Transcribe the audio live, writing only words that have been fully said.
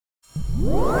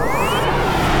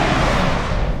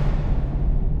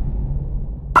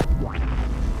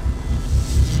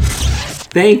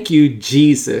Thank you,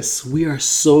 Jesus. We are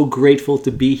so grateful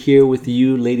to be here with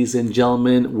you, ladies and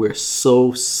gentlemen. We're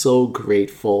so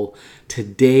grateful.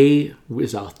 Today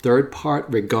is our third part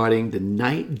regarding the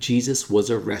night Jesus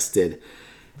was arrested.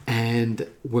 And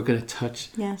we're going to touch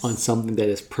on something that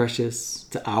is precious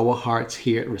to our hearts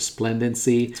here at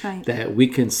Resplendency. Right. That we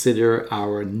consider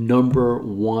our number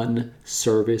one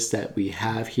service that we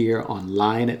have here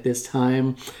online at this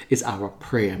time is our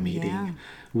prayer meeting.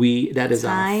 Yeah. That is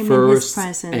Time our first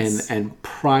in His and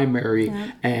primary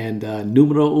and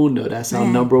numero uno. That's our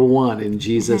number one in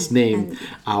Jesus' name,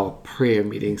 our prayer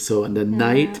meeting. So on the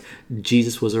night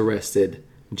Jesus was arrested,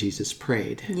 Jesus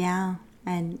prayed. Yeah.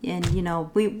 And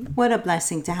what a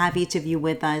blessing to have each of you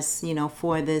with us,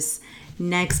 for this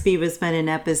next Be Resplendent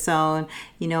episode.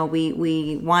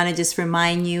 We want to just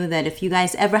remind you that if you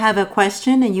guys ever have a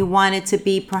question and you want it to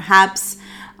be perhaps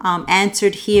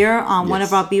answered here on one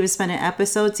of our Be Resplendent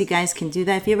episodes, you guys can do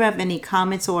that. If you ever have any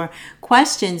comments or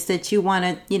questions that you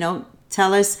want to,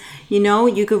 tell us,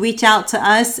 you could reach out to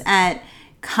us at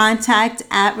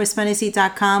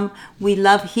contact@resplendency.com. We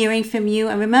love hearing from you.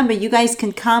 And remember, you guys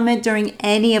can comment during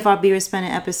any of our Be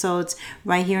Resplendent episodes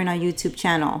right here on our YouTube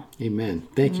channel. Amen.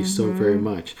 Thank you so very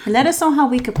much. And let us know how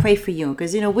we could pray for you.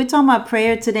 Because, we're talking about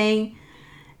prayer today.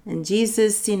 And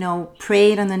Jesus,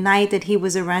 prayed on the night that he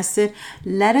was arrested.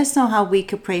 Let us know how we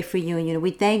could pray for you. We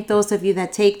thank those of you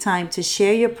that take time to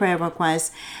share your prayer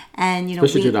requests. And,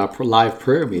 especially in our live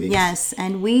prayer meetings. Yes.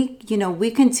 And we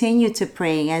continue to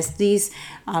pray as these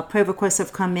prayer requests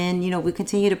have come in. We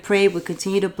continue to pray. We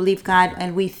continue to believe God.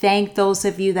 And we thank those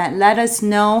of you that let us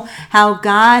know how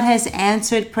God has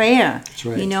answered prayer. That's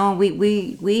right.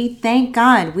 We thank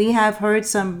God. We have heard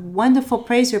some wonderful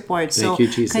praise reports. Thank you,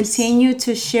 Jesus. Continue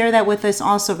to share that with us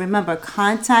also. Remember,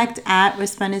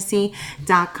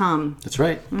 contact@resplendency.com. That's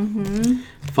right.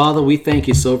 Father, we thank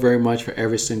you so very much for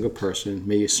every single person.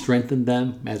 May you strengthen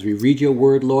them. As we read your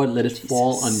word, Lord, let it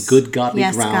fall on good, godly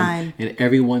ground in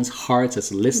everyone's hearts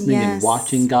that's listening and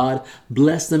watching, God.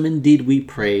 Bless them indeed, we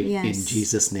pray, in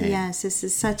Jesus' name. Yes, this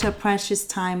is such a precious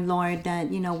time, Lord,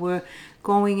 that, we're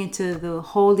going into the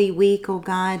Holy Week, oh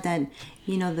God, that,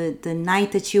 the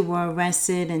night that you were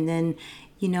arrested, and then,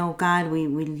 God, we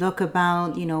look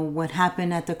about, what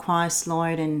happened at the cross,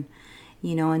 Lord, and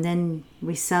and then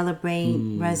we celebrate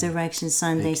Resurrection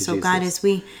Sunday. So Jesus. God, as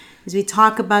we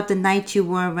talk about the night you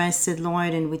were arrested,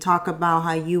 Lord, and we talk about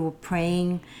how you were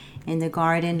praying in the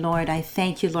garden, Lord, I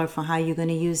thank you, Lord, for how you're going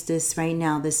to use this right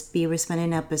now, this Be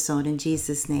Resplendent episode, in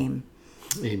Jesus' name.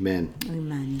 Amen.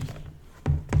 Amen.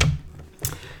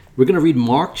 We're going to read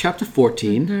Mark chapter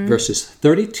 14, verses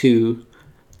 32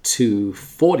 to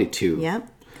 42. Yep.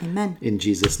 Amen. In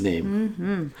Jesus'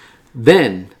 name.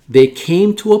 Then they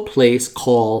came to a place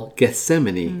called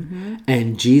Gethsemane,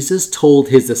 and Jesus told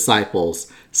his disciples,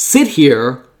 "Sit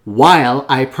here while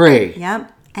I pray."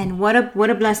 Yep. And what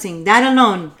a blessing. That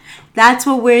alone, that's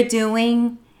what we're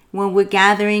doing when we're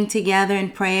gathering together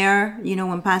in prayer.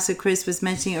 When Pastor Chris was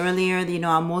mentioning earlier,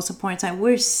 our most important time,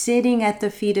 we're sitting at the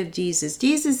feet of Jesus.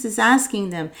 Jesus is asking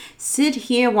them, sit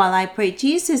here while I pray.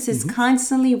 Jesus is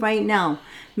constantly right now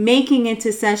making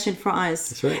intercession for us.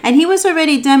 That's right. And he was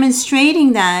already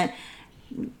demonstrating that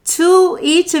to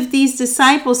each of these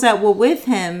disciples that were with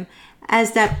him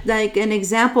as that, like, an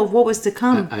example of what was to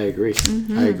come. I agree.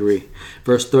 I agree.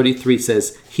 Verse 33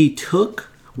 says, he took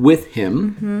with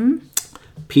him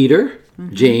Peter,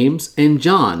 James, and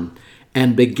John,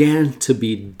 and began to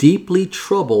be deeply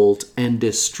troubled and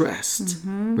distressed.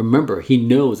 Remember, he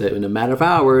knows that in a matter of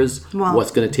hours,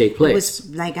 what's going to take place. It was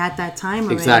like at that time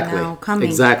already now coming.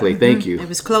 Exactly. Thank you. It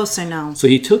was closer now. So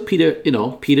he took Peter,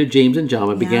 James, and John,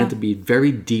 and began to be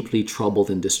very deeply troubled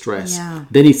and distressed. Yeah.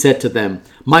 Then he said to them,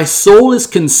 "My soul is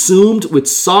consumed with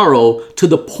sorrow to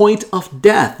the point of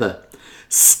death.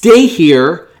 Stay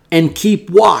here and keep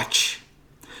watch."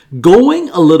 Going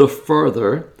a little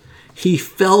further, he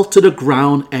fell to the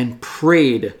ground and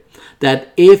prayed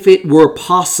that if it were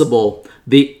possible,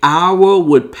 the hour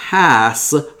would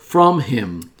pass from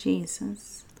him.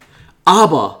 Jesus.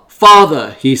 "Abba,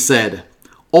 Father," he said,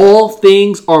 "all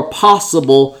things are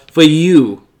possible for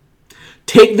you.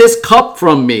 Take this cup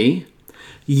from me,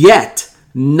 yet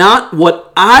not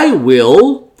what I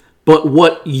will, but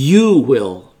what you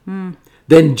will."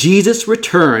 Then Jesus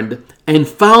returned and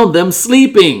found them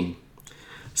sleeping.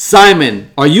 "Simon,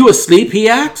 are you asleep?" he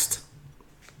asked.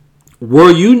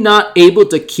 "Were you not able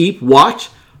to keep watch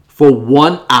for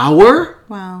 1 hour?"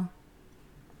 Wow.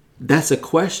 That's a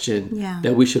question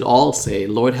that we should all say,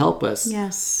 Lord, help us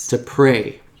Yes. to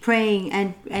pray praying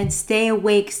and stay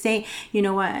awake, stay,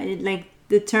 like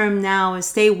the term now is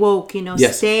stay woke,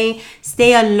 Yes.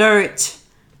 stay alert,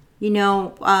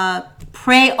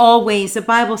 pray always. The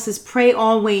Bible says pray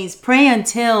always, pray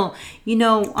until, Pray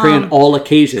on all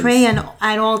occasions. pray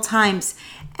at all times.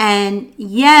 And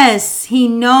yes, he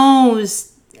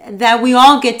knows that we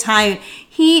all get tired.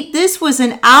 This was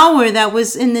an hour that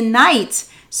was in the night.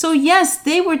 So yes,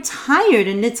 they were tired,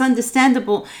 and it's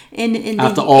understandable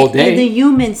After all day. in the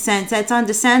human sense. That's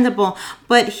understandable.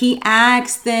 But he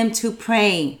asked them to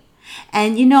pray.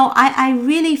 And I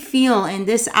really feel in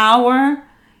this hour,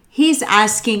 he's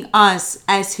asking us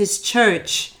as his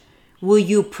church, will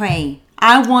you pray?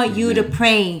 I want you to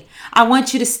pray. I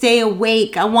want you to stay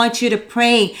awake. I want you to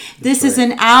pray. This is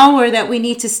an hour that we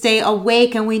need to stay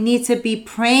awake, and we need to be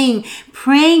praying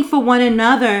for one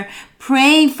another,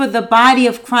 praying for the body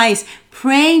of Christ,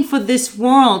 praying for this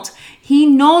world. He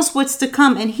knows what's to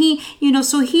come, and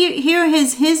so here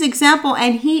his example,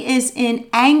 and he is in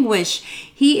anguish.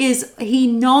 He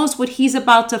knows what he's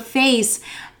about to face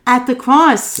at the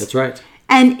cross. That's right.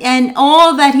 And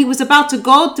all that he was about to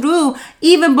go through,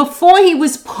 even before he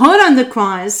was put on the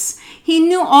cross, he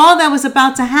knew all that was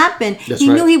about to happen. That's he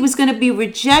right. knew he was going to be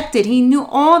rejected. He knew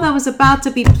all that was about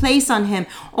to be placed on him,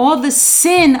 all the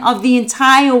sin of the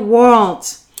entire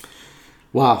world.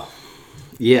 Wow.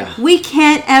 Yeah. We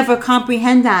can't ever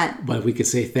comprehend that. But we could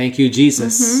say, thank you,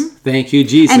 Jesus. Thank you,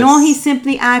 Jesus. And all he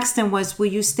simply asked him was, will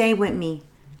you stay with me?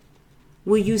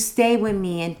 Will you stay with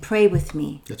me and pray with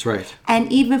me? That's right.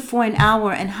 And even for an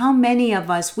hour. And how many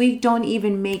of us, we don't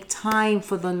even make time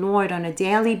for the Lord on a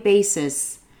daily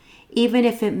basis, even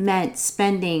if it meant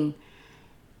spending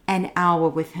an hour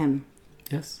with him.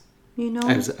 Yes.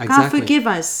 God Exactly. forgive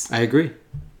us. I agree.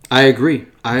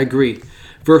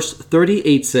 Verse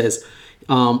 38 says,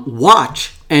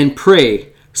 watch and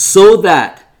pray so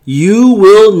that you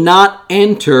will not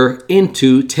enter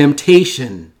into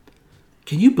temptation.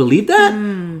 Can you believe that?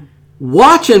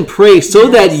 Watch and pray so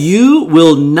that you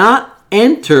will not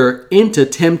enter into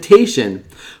temptation.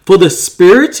 For the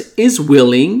spirit is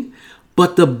willing,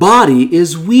 but the body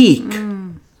is weak.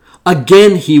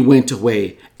 Again he went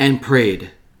away and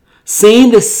prayed,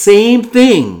 saying the same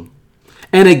thing.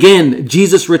 And again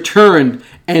Jesus returned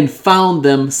and found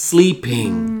them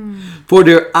sleeping. For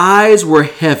their eyes were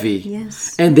heavy,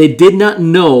 Yes. and they did not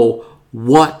know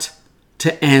what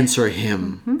to answer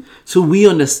him. So we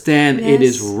understand it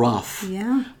is Yes. rough.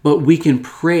 Yeah. But we can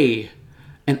pray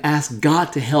and ask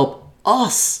God to help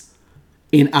us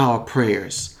in our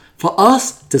prayers. For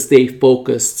us to stay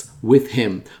focused with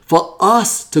him. For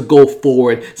us to go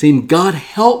forward saying, God,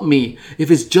 help me. If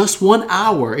it's just 1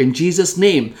 hour in Jesus'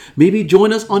 name, maybe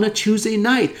join us on a Tuesday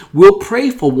night. We'll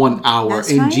pray for 1 hour That's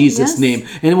in right, Jesus' yes. name.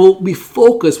 And we'll be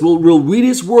focused. We'll read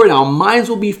his word. Our minds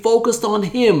will be focused on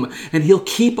him. And he'll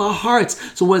keep our hearts.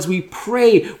 So as we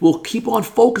pray, we'll keep on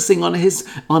focusing on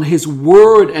his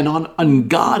word and on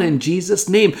God in Jesus'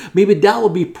 name. Maybe that will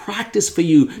be practice for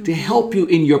you to help you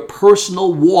in your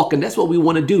personal walk. And that's what we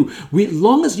want to do. As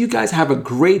long as you guys have a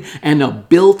great and a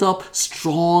built up,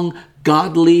 strong,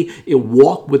 godly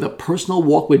walk with a personal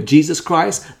walk with Jesus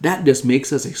Christ, that just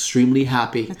makes us extremely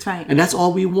happy. That's right. And that's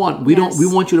all we want. We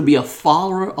want you to be a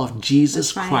follower of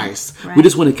Jesus That's right. Christ. Right. We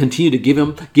just want to continue to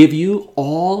give you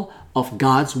all of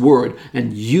God's word,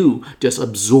 and you just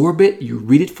absorb it, you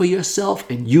read it for yourself,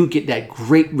 and you get that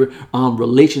great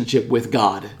relationship with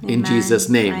God in Amen. Jesus'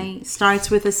 name. Right. Starts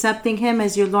with accepting him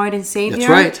as your Lord and Savior. That's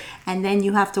right. And then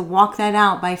you have to walk that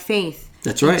out by faith.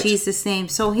 That's right. In Jesus' name.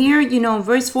 So here,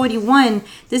 verse 41,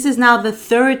 this is now the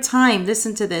third time.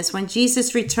 Listen to this. When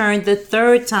Jesus returned the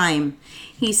third time,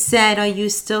 he said, are you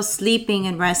still sleeping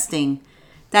and resting?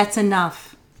 That's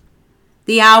enough.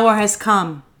 The hour has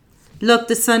come. Look,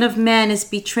 the Son of Man is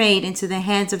betrayed into the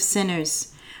hands of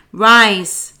sinners.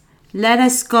 Rise, let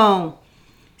us go.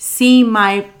 See,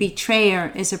 my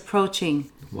betrayer is approaching.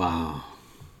 Wow.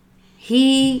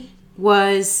 He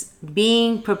was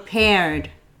being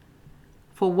prepared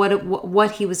for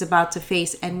what he was about to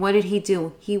face. And what did he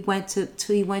do? He went to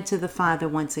the Father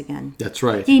once again. That's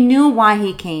right. He knew why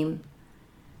he came.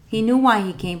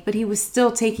 But he was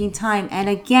still taking time. And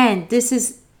again, this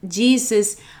is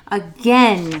Jesus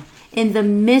again in the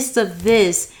midst of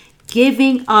this,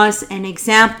 giving us an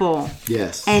example.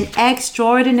 Yes. An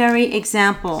extraordinary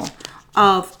example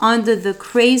of, under the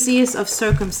craziest of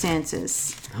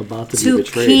circumstances, About to be to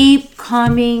betrayed. keep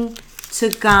coming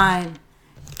to God.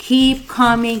 Keep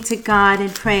coming to God in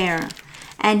prayer.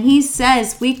 And he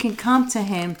says we can come to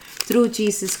him through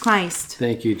Jesus Christ.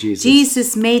 Thank you, Jesus.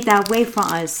 Jesus made that way for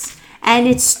us. And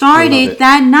it I started love it.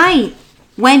 that night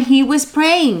when he was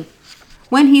praying.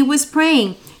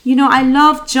 You know, I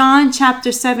love John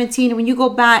chapter 17. When you go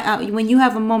back, when you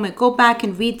have a moment, go back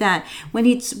and read that. When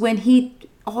he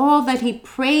all that he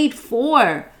prayed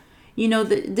for. You know,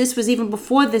 this was even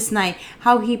before this night,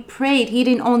 how he prayed. He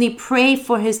didn't only pray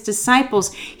for his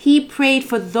disciples. He prayed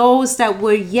for those that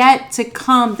were yet to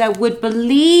come, that would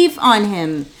believe on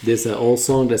him. There's an old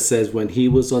song that says, when he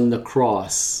was on the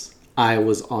cross, I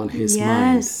was on his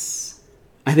mind.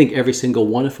 I think every single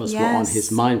one of us were on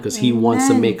his mind, because he wants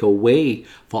to make a way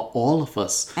for all of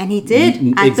us. And he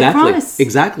did at the cross.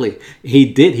 Exactly. He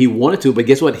did. He wanted to, but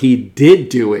guess what? He did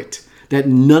do it. That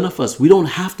none of us, we don't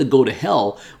have to go to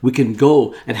hell. We can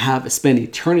go and spend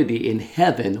eternity in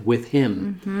heaven with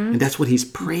him. And that's what he's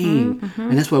praying.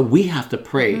 And that's why we have to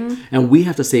pray. And we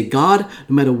have to say, God,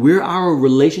 no matter where our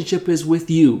relationship is with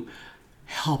you,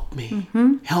 help me.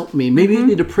 Help me. Maybe you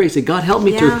need to pray. Say, God, help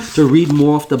me to read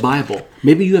more of the Bible.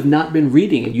 Maybe you have not been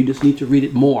reading and you just need to read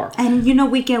it more. And you know,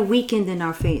 we get weakened in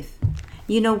our faith.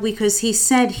 You know, because he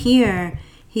says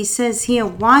here,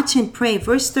 watch and pray.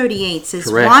 Verse 38 says,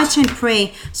 Correct. Watch and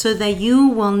pray so that you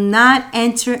will not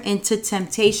enter into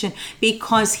temptation.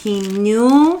 Because he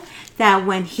knew that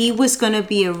when he was going to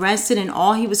be arrested and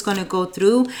all he was going to go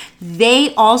through,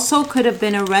 they also could have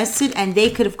been arrested and they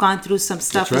could have gone through some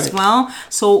stuff as well.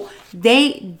 So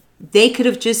they could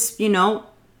have just, you know,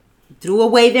 threw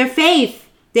away their faith.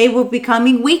 They were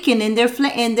becoming weakened in their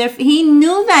he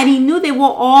knew that. He knew they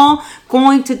were all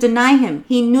going to deny him.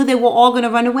 He knew they were all going to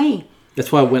run away.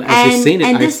 That's why when I was saying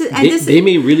it, they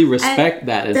may really respect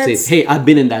that and say, hey, I've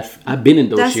been in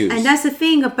those shoes. And that's the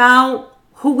thing about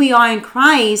who we are in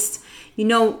Christ. You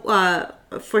know,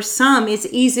 for some, it's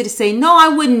easy to say, no, I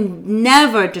wouldn't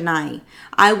never deny.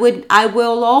 I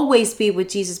will always be with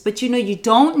Jesus. But you know, you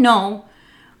don't know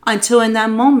until in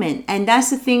that moment. And that's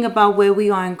the thing about where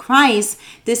we are in Christ.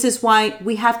 This is why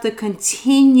we have to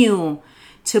continue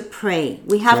to pray.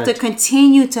 We have to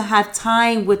continue to have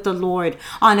time with the Lord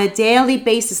on a daily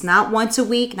basis, not once a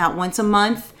week, not once a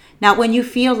month, not when you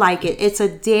feel like it. It's a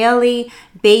daily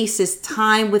basis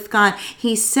time with God.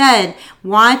 He said,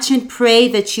 watch and pray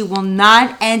that you will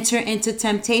not enter into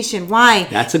temptation. Why?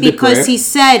 That's a good prayer. Because he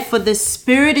said, for the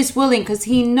spirit is willing, because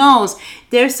he knows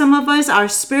there's some of us, our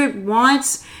spirit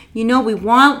wants, you know, we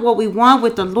want what we want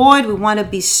with the Lord. We want to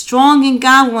be strong in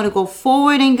God. We want to go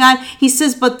forward in God. He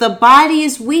says, but the body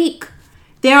is weak.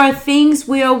 There are things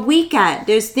we are weak at.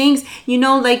 There's things, you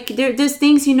know, like there's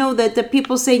things, you know, that the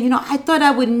people say, you know, I thought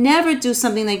I would never do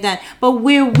something like that, but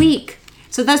we're weak.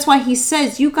 So that's why he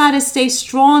says you got to stay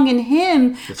strong in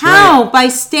him. That's How? Right. By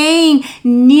staying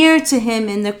near to him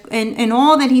in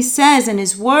all that he says in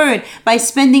his word, by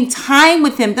spending time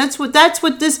with him. That's what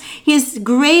his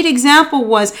great example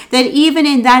was, that even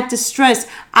in that distress,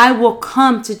 I will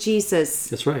come to Jesus.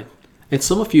 That's right. And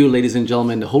some of you, ladies and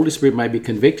gentlemen, the Holy Spirit might be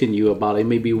convicting you about it,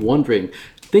 may be wondering,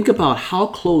 think about how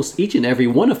close each and every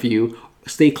one of you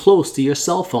stay close to your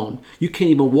cell phone. You can't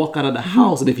even walk out of the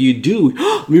house. And if you do,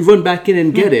 let me run back in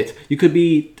and get it. You could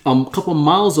be a couple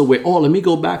miles away. Oh, let me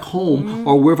go back home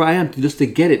or wherever I am just to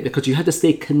get it, because you have to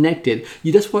stay connected.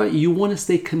 That's why you want to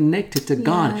stay connected to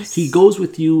God. Yes. He goes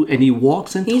with you and he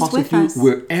walks and talks with you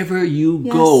wherever you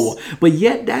go. But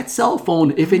yet that cell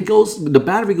phone, if it goes, the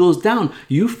battery goes down,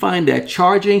 you find that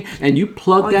charging and you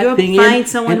plug that thing in. Or you find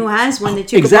someone who has one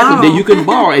that you can borrow. Exactly, that you can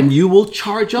borrow and you will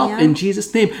charge up in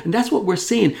Jesus' name. And that's what we're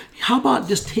saying. How about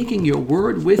just taking your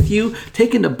word with you,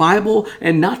 taking the Bible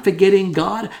and not forgetting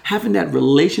God, having that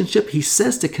relationship. He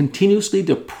says to continuously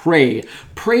to pray.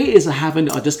 Pray is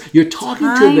you're talking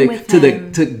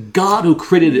to God who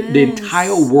created the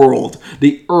entire world,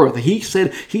 the earth. He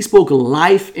said he spoke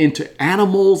life into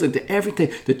animals, into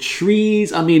everything, the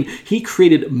trees. I mean, he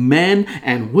created men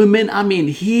and women. I mean,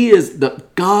 he is the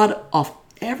God of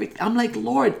everything. I'm like,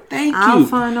 Lord, thank you.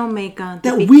 Alpha and Omega.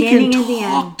 That we can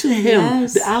talk to him.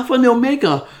 The Alpha and the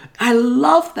Omega. I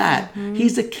love that.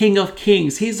 He's the King of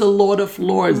Kings. He's the Lord of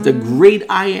Lords, the great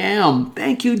I am.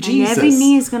 Thank you, Jesus. And every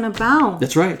knee is going to bow.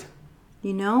 That's right.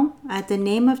 You know, at the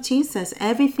name of Jesus,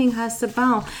 everything has to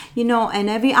bow. You know, and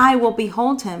every eye will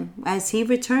behold him as he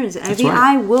returns. Every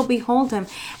eye will behold him.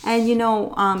 And, you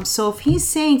know, so if he's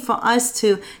saying for us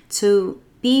to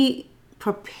be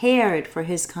prepared for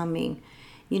his coming,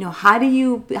 you know, how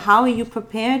are you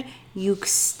prepared? you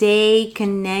stay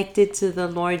connected to the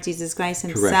Lord Jesus Christ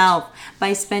himself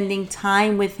by spending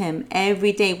time with him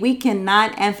every day. We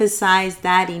cannot emphasize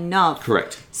that enough.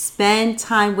 Correct. Spend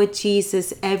time with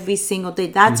Jesus every single day.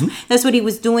 That's what he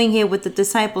was doing here with the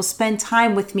disciples. Spend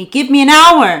time with me. Give me an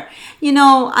hour. You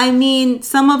know, I mean,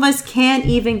 some of us can't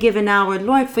even give an hour.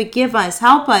 Lord, forgive us.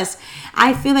 Help us.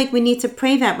 I feel like we need to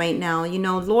pray that right now. You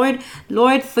know, Lord,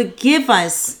 forgive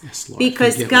us. Yes, Lord,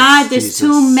 because forgive God, us, there's Jesus.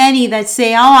 too many that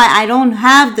say, oh, I don't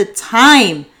have the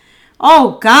time.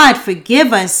 Oh, God,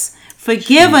 forgive us.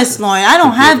 Forgive us, Lord. I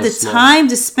don't Forgive have the us, Lord. time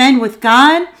to spend with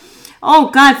God.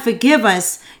 Oh, God, forgive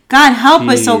us. God, help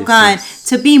us, oh God, Jesus.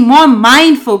 to be more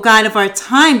mindful, God, of our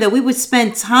time, that we would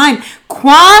spend time,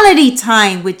 quality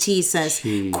time with Jesus.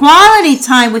 Jesus. Quality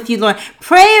time with you, Lord.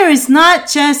 Prayer is not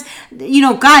just, you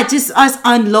know, God, just us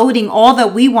unloading all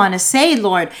that we want to say,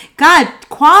 Lord. God,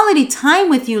 quality time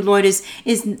with you, Lord, is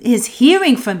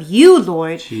hearing from you,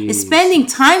 Lord. Is Jesus. spending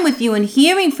time with you and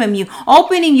hearing from you,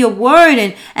 opening your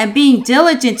word and being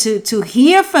diligent to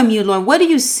hear from you, Lord. What are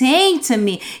you saying to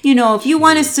me? You know, if you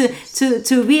want us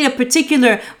to read a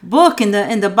particular book in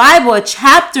the Bible, a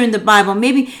chapter in the Bible,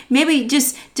 maybe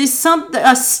just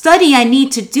a study I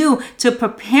need to do to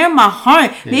prepare my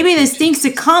heart. Maybe there's things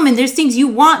to come and there's things you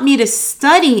want me to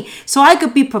study so I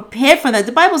could be prepared for that.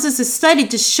 The Bible says to study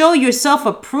to show yourself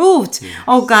approved,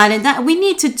 oh God, and that we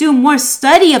need to do more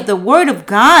study of the Word of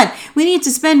God. We need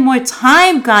to spend more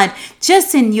time, God,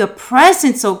 just in your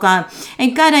presence, oh God.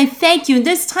 And God, I thank you. And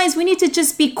there's times we need to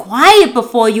just be quiet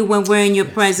before you when we're in your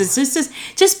presence.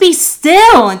 Just be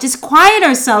still and just quiet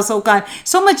ourselves, oh God.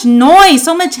 So much noise,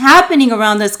 so much happening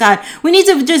around us, God. We need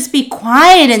to just be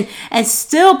quiet and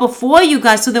still before you,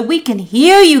 God, so that we can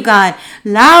hear you, God,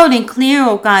 loud and clear,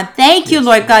 oh God. Thank you,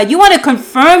 Lord God. You want to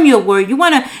confirm your word. You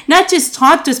want to not just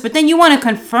talk to us, but then you want to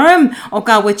confirm, oh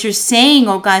God, what you're saying,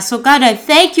 oh God. So God, I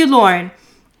thank you, Lord,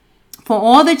 for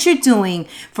all that you're doing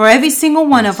for every single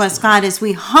one of us, God, as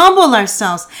we humble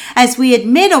ourselves, as we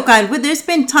admit, oh God, there's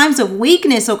been times of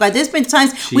weakness, oh God, there's been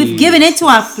times we've given into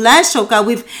our flesh, oh God,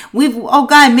 we've, oh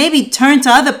God, maybe turned to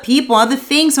other people, other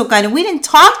things, oh God, and we didn't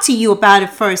talk to you about it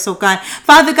first, oh God.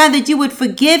 Father God, that you would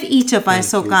forgive each of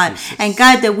us, oh God, and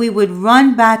God, that we would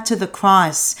run back to the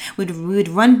cross, we would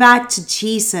run back to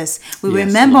Jesus. We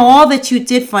remember all that you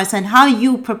did for us and how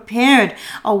you prepared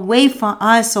a way for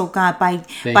us, oh God, by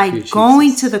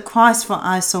going to the cross for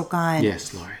us, oh God.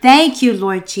 Yes, Lord. Thank you,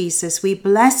 Lord Jesus. We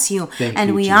bless you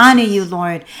and we honor you,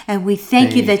 Lord. And we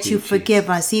thank you that you forgive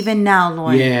us even now,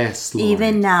 Lord. Yes, Lord.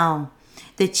 Even now.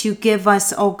 That you give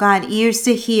us, oh God, ears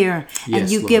to hear.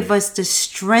 And you give us the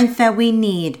strength that we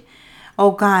need,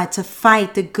 oh God, to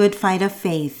fight the good fight of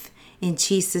faith. In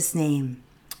Jesus' name.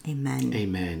 Amen.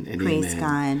 Amen. And Praise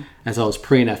amen. God. As I was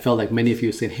praying, I felt like many of you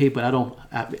were saying, hey, but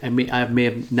I may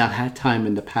have not had time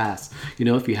in the past. You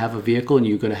know, if you have a vehicle and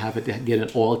you're going to have it get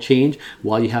an oil change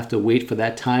while you have to wait for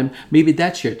that time, maybe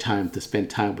that's your time to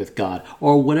spend time with God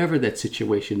or whatever that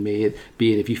situation may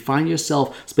be. And if you find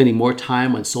yourself spending more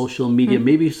time on social media,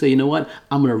 maybe you say, you know what,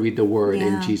 I'm going to read the word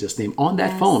in Jesus' name. On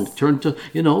that phone, turn to,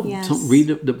 read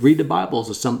the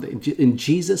Bibles or something. In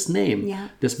Jesus' name,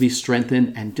 just be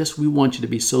strengthened. And we want you to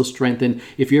be so strengthened.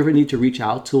 If you ever need to reach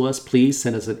out to us, please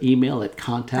send us an email at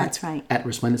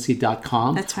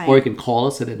contact@resplendency.com. That's right. Or you can call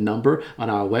us at a number on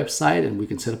our website and we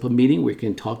can set up a meeting where you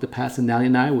can talk to Pastor Nally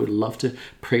and I. We'd love to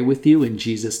pray with you in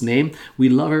Jesus' name. We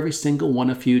love every single one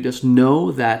of you. Just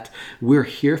know that we're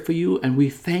here for you and we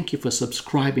thank you for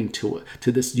subscribing to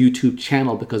this YouTube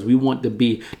channel because we want to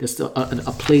be just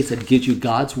a place that gives you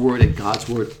God's word and God's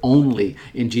word only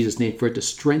in Jesus' name for it to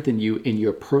strengthen you in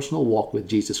your personal walk with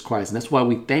Jesus Christ. And that's why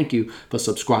we thank you for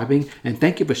subscribing and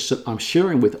thank you for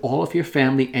sharing with all of your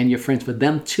family and your friends for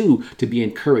them too to be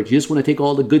encouraged. You just want to take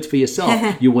all the goods for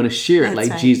yourself. You want to share it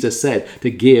like Jesus said, to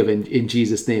give in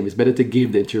Jesus' name. It's better to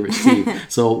give than to receive.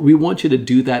 So we want you to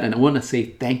do that. And I want to say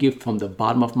thank you from the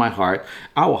bottom of my heart,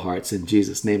 our hearts in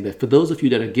Jesus' name. That for those of you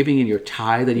that are giving in your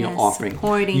tithe and your offering,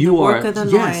 you the work of the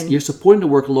Lord. You're supporting the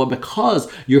work of the Lord because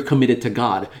you're committed to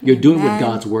God. You're doing what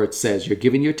God's word says. You're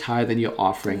giving your tithe and your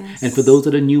offering. And for those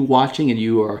that are new watching and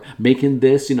you are making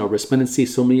this, Resplendency,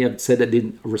 so many have said that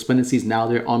Resplendency is now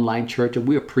their online church, and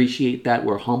we appreciate that.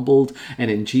 We're humbled,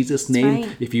 and in Jesus'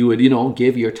 name, if you would,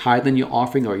 give your tithe and your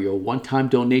offering or your one-time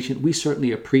donation, we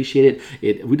certainly appreciate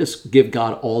it. We just give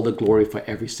God all the glory for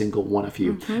every single one of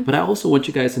you. But I also want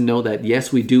you guys to know that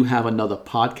yes, we do have another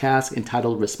podcast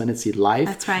entitled Resplendency Life.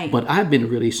 That's right. But I've been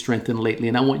really strengthened lately,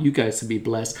 and I want you guys to be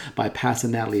blessed by Pastor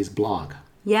Natalie's blog.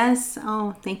 Yes.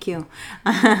 Oh, thank you.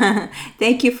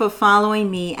 Thank you for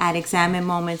following me at Examine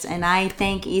Moments. And I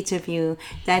thank each of you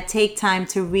that take time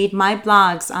to read my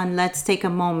blogs on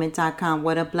letstakeamoment.com.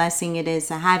 What a blessing it is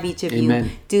to have each of Amen.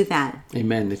 you do that.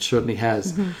 Amen. It certainly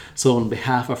has. So on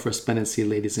behalf of Resplendency,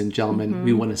 ladies and gentlemen,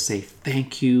 we want to say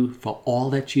thank you for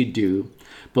all that you do.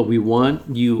 But we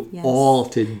want you Yes. all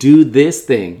to do this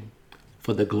thing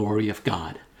for the glory of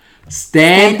God.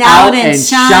 Stand out and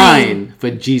shine for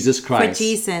Jesus Christ. For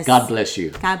Jesus. God bless you.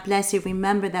 God bless you.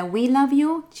 Remember that we love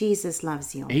you. Jesus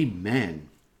loves you. Amen.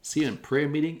 See you in prayer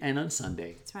meeting and on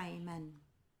Sunday. That's right. Amen.